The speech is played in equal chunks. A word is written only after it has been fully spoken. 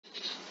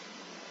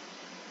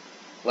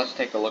Let's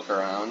take a look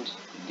around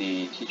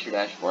the teacher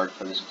dashboard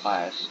for this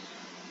class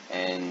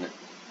and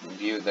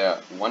view the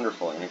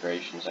wonderful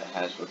integrations it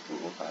has with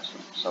Google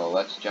Classroom. So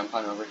let's jump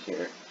on over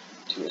here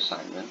to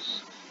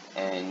assignments,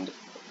 and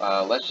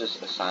let's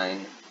just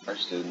assign our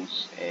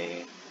students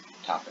a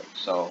topic.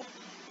 So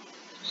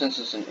since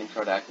it's an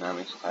intro to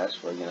economics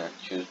class, we're going to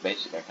choose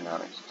basic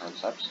economics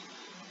concepts,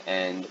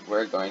 and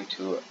we're going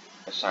to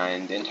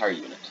assign the entire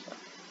unit to them.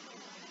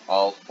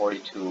 All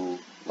 42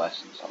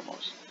 lessons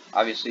almost.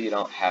 Obviously, you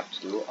don't have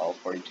to do all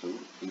 42.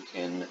 You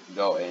can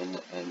go in,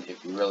 and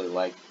if you really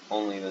like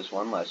only this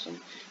one lesson,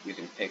 you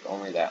can pick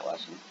only that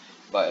lesson.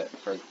 But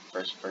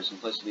for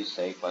simplicity's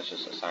sake, let's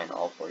just assign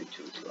all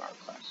 42 to our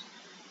class.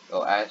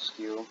 It'll ask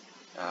you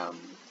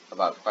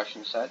about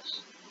question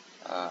sets.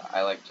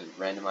 I like to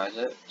randomize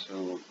it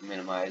to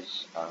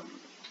minimize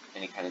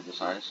any kind of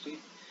dishonesty.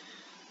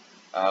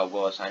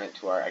 We'll assign it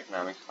to our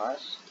economics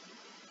class.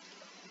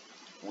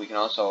 We can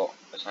also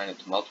assign it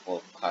to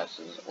multiple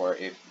classes, or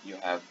if you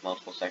have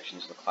multiple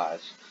sections of the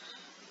class,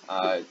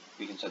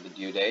 we can set the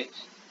due date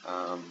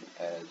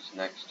as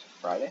next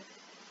Friday,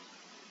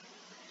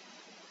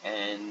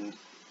 and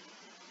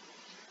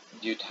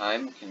due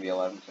time can be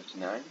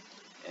 11:59.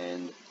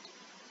 And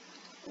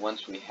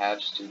once we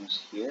have students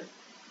here,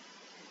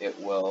 it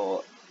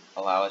will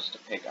allow us to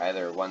pick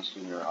either one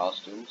student or all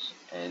students,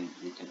 and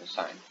you can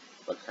assign.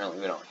 But currently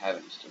we don't have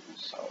any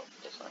students, so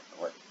it's not going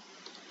to work.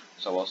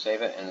 So we'll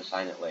save it and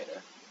assign it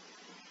later.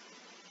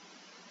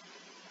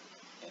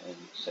 And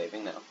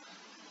saving now.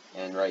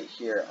 And right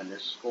here under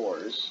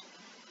scores,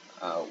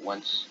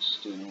 once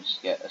students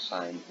get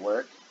assigned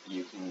work,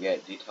 you can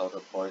get detailed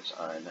reports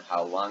on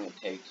how long it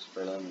takes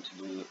for them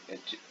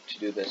to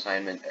do the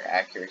assignment, their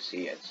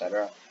accuracy,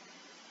 etc.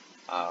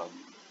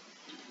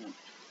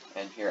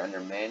 And here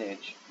under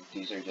manage,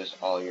 these are just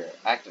all your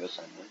active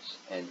assignments,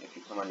 and if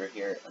you come under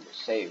here under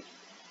saved,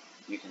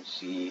 you can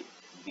see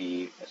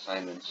the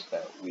assignments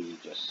that we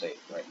just saved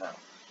right now.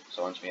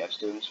 So once we have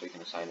students, we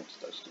can assign it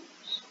to those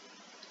students.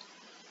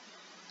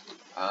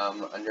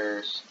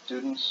 Under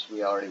students,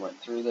 we already went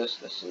through this.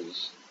 This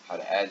is how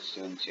to add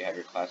students. You have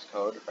your class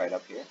code right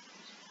up here.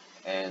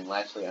 And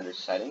lastly, under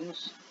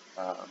settings,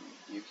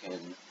 you can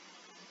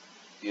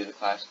view the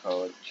class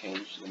code,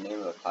 change the name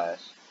of the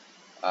class.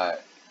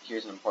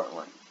 Here's an important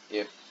one.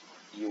 If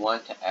you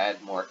want to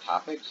add more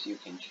topics, you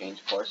can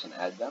change course and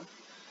add them.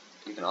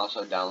 You can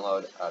also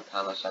download a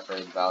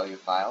comma-separated value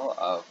file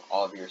of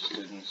all of your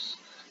students'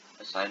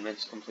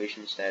 assignments,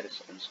 completion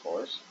status, and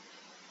scores.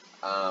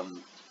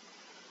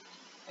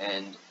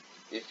 And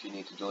if you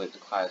need to delete the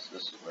class,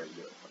 this is where you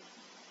do it.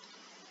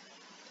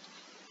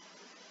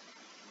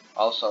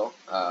 Also,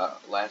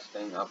 last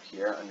thing up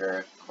here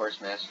under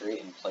course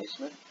mastery and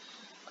placement,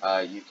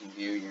 you can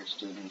view your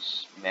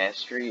students'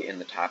 mastery in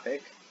the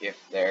topic if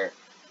they're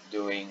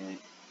doing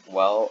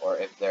well or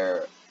if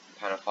they're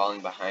kind of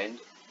falling behind.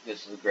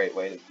 This is a great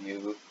way to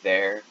view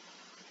their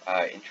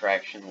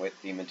interaction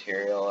with the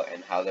material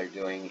and how they're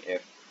doing.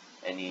 If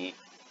any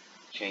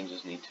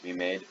changes need to be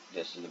made,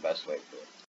 this is the best way to do it.